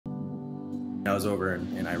I was over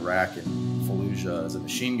in Iraq in Fallujah as a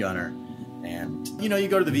machine gunner. And, you know, you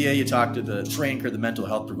go to the VA, you talk to the shrink or the mental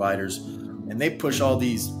health providers, and they push all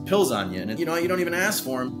these pills on you. And, you know, you don't even ask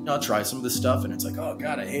for them. I'll try some of this stuff, and it's like, oh,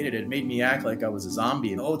 God, I hated it. It made me act like I was a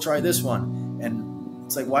zombie. And, oh, try this one. And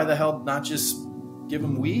it's like, why the hell not just give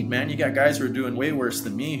them weed, man? You got guys who are doing way worse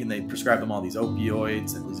than me, and they prescribe them all these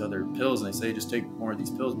opioids and these other pills, and they say, just take more of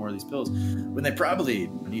these pills, when they probably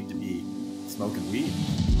need to be smoking weed.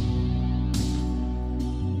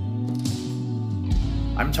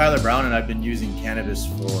 I'm Tyler Browne, and I've been using cannabis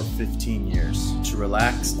for 15 years to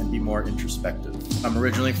relax and be more introspective. I'm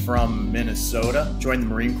originally from Minnesota, joined the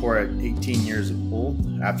Marine Corps at 18 years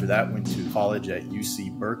old. After that, went to college at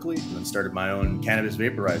UC Berkeley and then started my own cannabis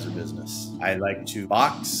vaporizer business. I like to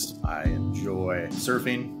box, I enjoy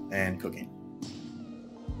surfing and cooking.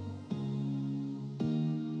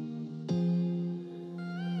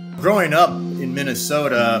 Growing up in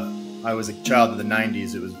Minnesota, I was a child of the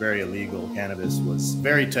 90s. It was very illegal. Cannabis was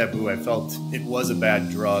very taboo. I felt it was a bad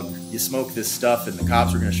drug. You smoke this stuff and the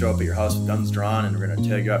cops were going to show up at your house with guns drawn and were going to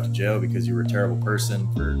take you off to jail because you were a terrible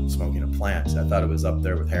person for smoking a plant. I thought it was up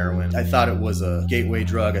there with heroin. I thought it was a gateway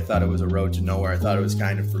drug. I thought it was a road to nowhere. I thought it was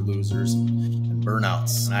kind of for losers and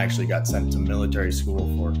burnouts. And I actually got sent to military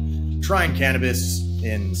school for trying cannabis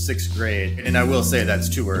in 6th grade. And I will say that's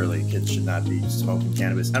too early. Kids should not be smoking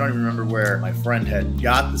cannabis. I don't even remember where my friend had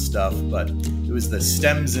got the stuff, but it was the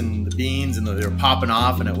stems and the beans and they were popping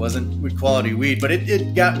off and it wasn't good quality weed, but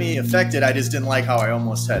it got me affected. I just didn't like how I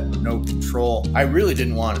almost had no control. I really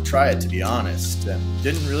didn't want to try it, to be honest, and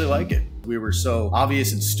didn't really like it. We were so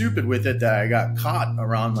obvious and stupid with it that I got caught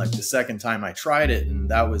around like the second time I tried it, and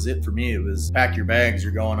that was it for me. It was pack your bags,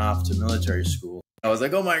 you're going off to military school. I was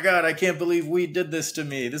like, oh my God, I can't believe weed did this to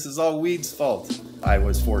me. This is all weed's fault. I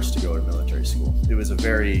was forced to go to military school. It was a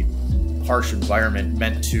very harsh environment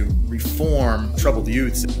meant to reform troubled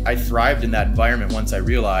youths. I thrived in that environment once I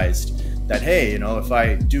realized that, hey, you know, if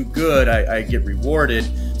I do good, I get rewarded.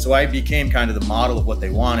 So I became kind of the model of what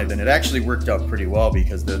they wanted. And it actually worked out pretty well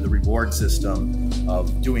because the reward system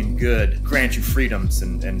of doing good grants you freedoms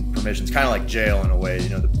and permissions, kind of like jail in a way. You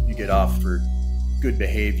know, you get off for good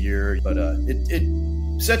behavior, but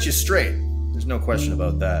it sets you straight. There's no question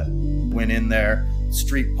about that. Went in there,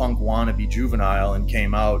 street punk wannabe juvenile, and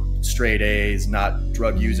came out straight A's, not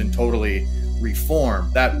drug using, totally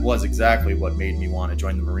reformed. That was exactly what made me want to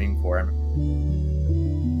join the Marine Corps.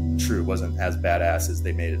 True, it wasn't as badass as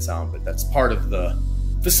they made it sound, but that's part of the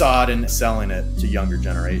facade and selling it to younger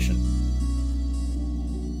generation.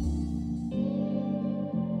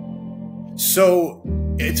 So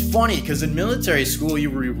it's funny because in military school you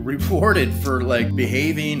were rewarded for like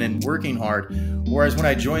behaving and working hard, whereas when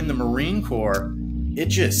I joined the Marine Corps, it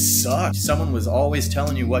just sucked. Someone was always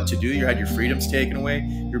telling you what to do. You had your freedoms taken away.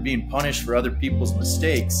 You're being punished for other people's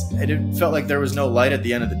mistakes. And it felt like there was no light at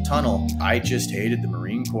the end of the tunnel. I just hated the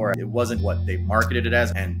Marine Corps. It wasn't what they marketed it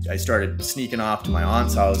as. And I started sneaking off to my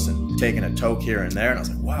aunt's house and taking a toke here and there. And I was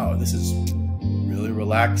like, wow, this is really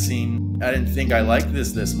relaxing. I didn't think I liked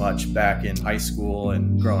this much back in high school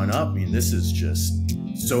and growing up. I mean, this is just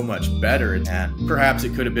so much better. And perhaps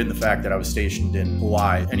it could have been the fact that I was stationed in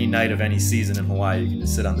Hawaii. Any night of any season in Hawaii, you can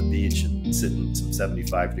just sit on the beach and sit in some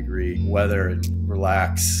 75-degree weather and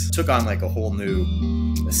relax. Took on like a whole new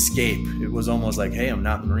escape. It was almost like, hey, I'm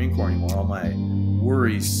not in the Marine Corps anymore. All my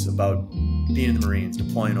worries about being in the Marines,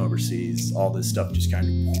 deploying overseas, all this stuff just kind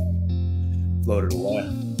of floated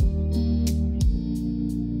away.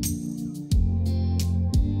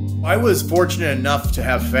 I was fortunate enough to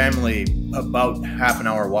have family about half an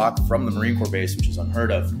hour walk from the Marine Corps base, which is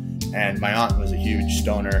unheard of. And my aunt was a huge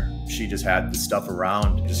stoner. She just had the stuff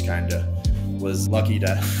around. Just kind of was lucky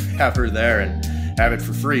to have her there and have it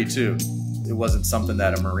for free too. It wasn't something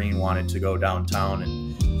that a Marine wanted to go downtown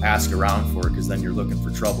and ask around for, because then you're looking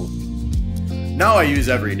for trouble. Now I use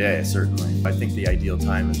every day, certainly. I think the ideal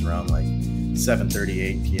time is around like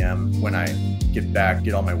 7:30, 8 p.m. when I get back,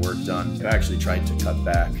 get all my work done. I've actually tried to cut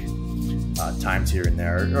back times here and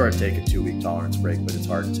there, or take a 2-week tolerance break, but it's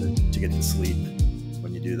hard to get to sleep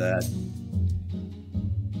when you do that.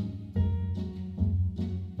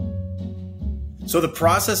 So the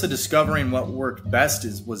process of discovering what worked best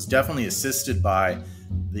was definitely assisted by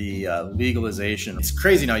the legalization. It's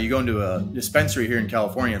crazy now. You go into a dispensary here in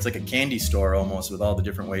California, it's like a candy store almost, with all the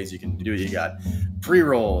different ways you can do it. You got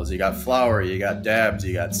pre-rolls, you got flower, you got dabs,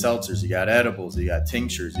 you got seltzers, you got edibles, you got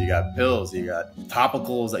tinctures, you got pills, you got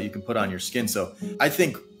topicals that you can put on your skin. So I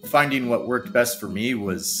think finding what worked best for me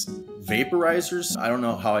was vaporizers. I don't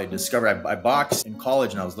know how I discovered. I boxed in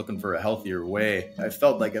college and I was looking for a healthier way. I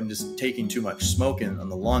felt like I'm just taking too much smoke in on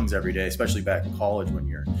the lungs every day, especially back in college when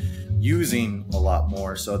you're using a lot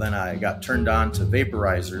more. So then I got turned on to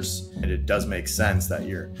vaporizers, and it does make sense that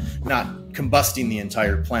you're not combusting the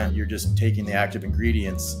entire plant, you're just taking the active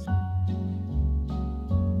ingredients.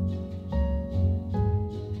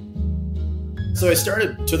 So I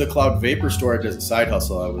started To The Cloud Vapor Storage as a side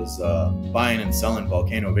hustle. I was buying and selling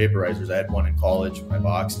volcano vaporizers. I had one in college in my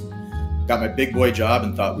box. Got my big boy job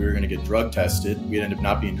and thought we were going to get drug tested. We ended up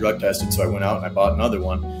not being drug tested, so I went out and I bought another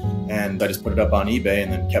one. And I just put it up on eBay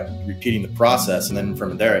and then kept repeating the process. And then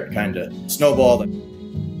from there, it kind of snowballed.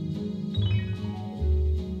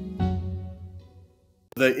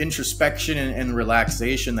 The introspection and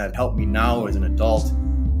relaxation that helped me now as an adult,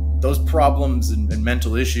 those problems and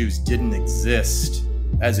mental issues didn't exist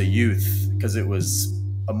as a youth because it was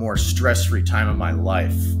a more stress-free time of my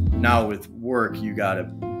life. Now with work, you gotta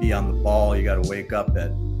be on the ball, you gotta wake up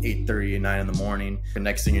at 8:30 and 9 in the morning. The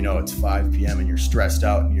next thing you know, it's 5 p.m. and you're stressed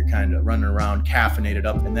out and you're kind of running around, caffeinated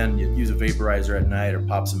up, and then you use a vaporizer at night or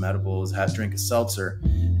pop some edibles, drink a seltzer,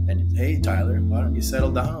 and hey, Tyler, why don't you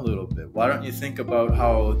settle down a little bit? Why don't you think about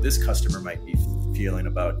how this customer might be feeling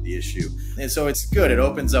about the issue? And so it's good. It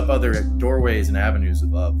opens up other doorways and avenues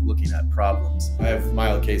of looking at problems. I have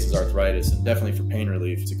mild cases of arthritis, and definitely for pain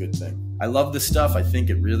relief, it's a good thing. I love this stuff. I think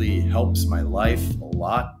it really helps my life a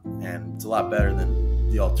lot, and it's a lot better than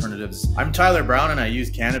the alternatives. I'm Tyler Browne, and I use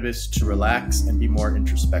cannabis to relax and be more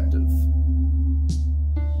introspective.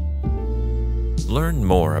 Learn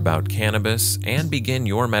more about cannabis and begin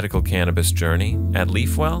your medical cannabis journey at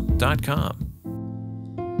leafwell.com.